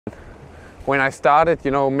when I started,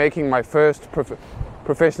 you know, making my first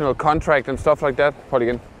professional contract and stuff like that. Hold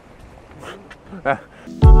again. Yeah.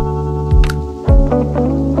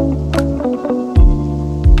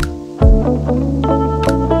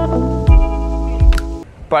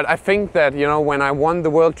 But I think that, you know, when I won the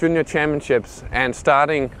World Junior Championships and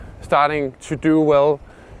starting to do well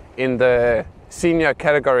in the senior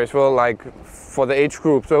category as well, like for the age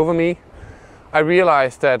groups over me, I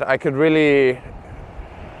realized that I could really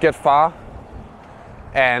get far,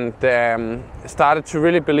 and started to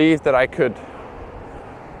really believe that I could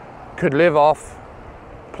live off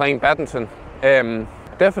playing badminton.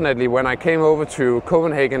 Definitely when I came over to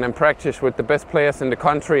Copenhagen and practiced with the best players in the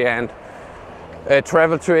country and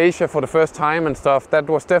traveled to Asia for the first time and stuff, that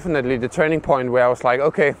was definitely the turning point where I was like,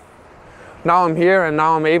 okay, now I'm here and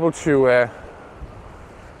now I'm able to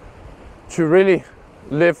really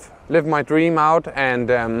live my dream out and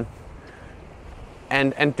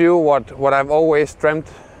do what I've always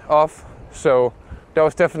dreamt of. So that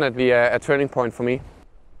was definitely a turning point for me.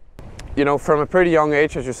 You know, from a pretty young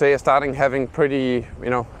age, as you say, I started having pretty, you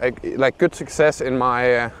know, like good success in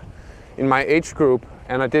my age group,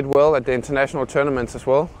 and I did well at the international tournaments as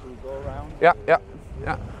well. You go around? Yeah.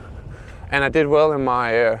 And I did well in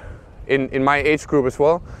my in my age group as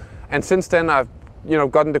well. And since then, I've, you know,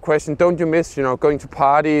 gotten the question, don't you miss, you know, going to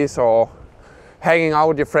parties or hanging out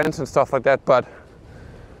with your friends and stuff like that? But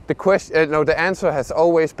the question, no, the answer has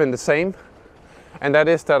always been the same, and that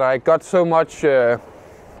is that I got so much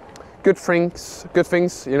good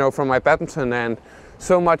things, you know, from my badminton, and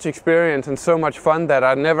so much experience and so much fun that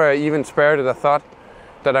I never even spared it a thought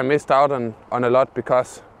that I missed out on a lot,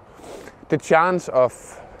 because the chance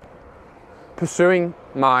of pursuing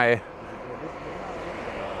my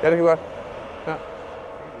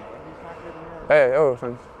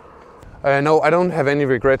no, I don't have any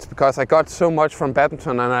regrets, because I got so much from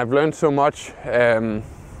badminton and I've learned so much.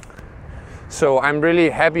 So I'm really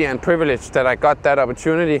happy and privileged that I got that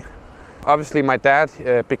opportunity. Obviously my dad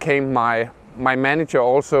became my manager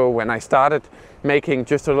also when I started making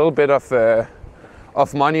just a little bit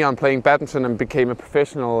of money on playing badminton and became a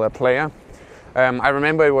professional player. I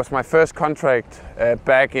remember it was my first contract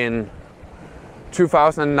back in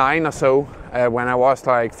 2009 or so, when I was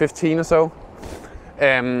like 15 or so.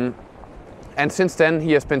 And since then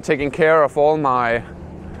he has been taking care of all my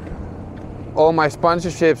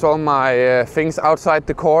sponsorships, all my things outside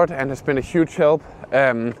the court, and has been a huge help.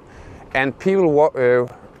 And people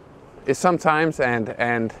is sometimes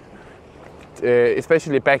and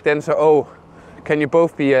especially back then, so, oh, can you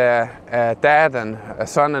both be a dad and a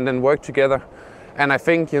son and then work together? And I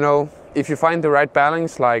think, you know, if you find the right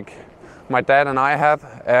balance like my dad and I have,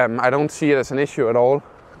 I don't see it as an issue at all.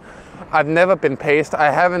 I've never been paced.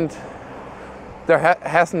 There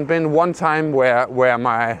hasn't been one time where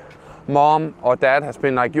my mom or dad has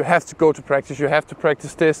been like, you have to go to practice, you have to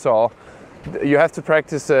practice this, or you have to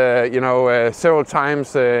practice, you know, several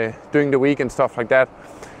times during the week and stuff like that.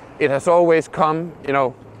 It has always come, you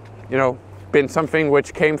know, been something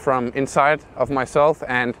which came from inside of myself,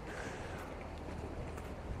 and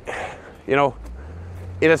you know,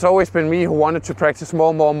 it has always been me who wanted to practice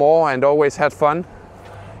more, and always had fun.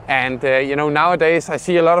 And you know, nowadays I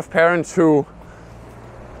see a lot of parents who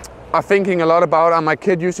are thinking a lot about, are my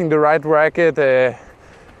kid using the right racket?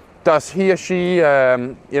 Does he or she,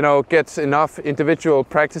 you know, gets enough individual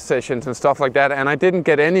practice sessions and stuff like that? And I didn't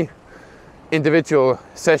get any individual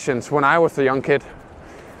sessions when I was a young kid.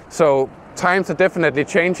 So times are definitely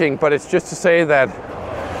changing, but it's just to say that.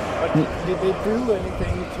 But did they do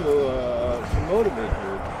anything to motivate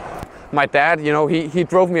you? My dad, you know, he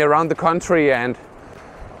drove me around the country and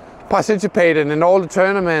participated in all the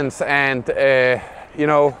tournaments, and you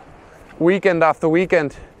know, weekend after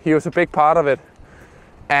weekend he was a big part of it.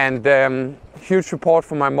 And huge support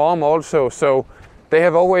from my mom also, so they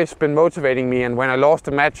have always been motivating me. And when I lost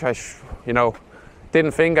a match I you know,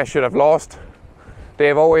 didn't think I should have lost, they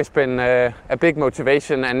have always been a big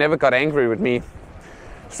motivation and never got angry with me.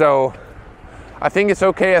 So I think it's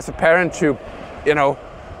okay as a parent to, you know,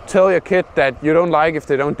 tell your kid that you don't like if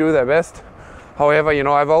they don't do their best. However, you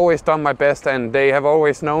know, I've always done my best, and they have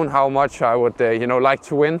always known how much I would, you know, like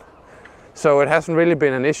to win. So it hasn't really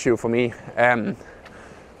been an issue for me.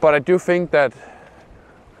 But I do think that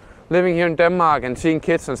living here in Denmark and seeing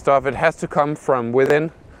kids and stuff, it has to come from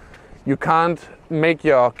within. You can't make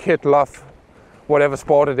your kid love whatever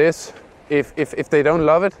sport it is. If they don't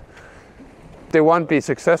love it, they won't be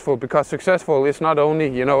successful, because successful is not only,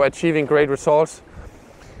 you know, achieving great results.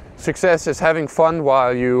 Success is having fun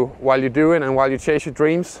while you do it and while you chase your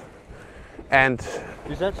dreams. And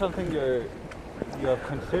is that something you have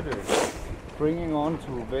considered bringing on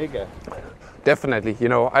to Vega? Definitely. You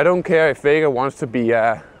know, I don't care if Vega wants to be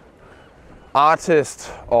a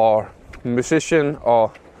artist or musician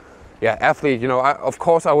or athlete. You know, of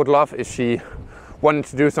course I would love if she wanted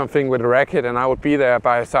to do something with a racket, and I would be there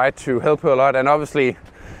by her side to help her a lot. And obviously,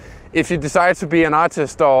 if she decides to be an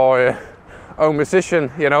artist or a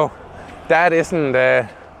musician, you know, that isn't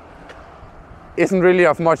really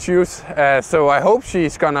of much use. So I hope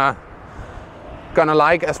she's gonna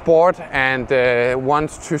like a sport and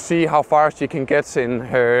wants to see how far she can get in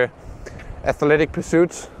her athletic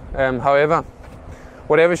pursuits. However,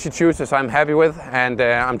 whatever she chooses, I'm happy with, and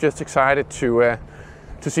I'm just excited to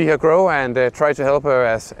see her grow and try to help her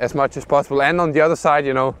as much as possible. And on the other side,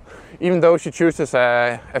 you know, even though she chooses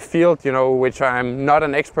a field, you know, which I'm not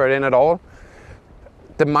an expert in at all,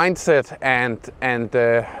 the mindset and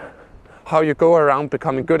how you go around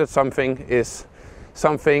becoming good at something is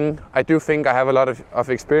something I do think I have a lot of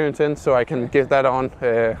experience in, so I can give that on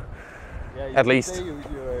at least. Say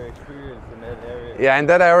you're experienced in that area. Yeah, in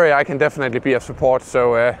that area I can definitely be of support.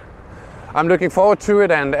 So I'm looking forward to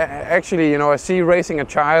it, and actually, you know, I see raising a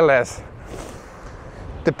child as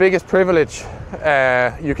the biggest privilege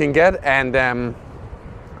you can get, and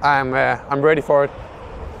I'm ready for it.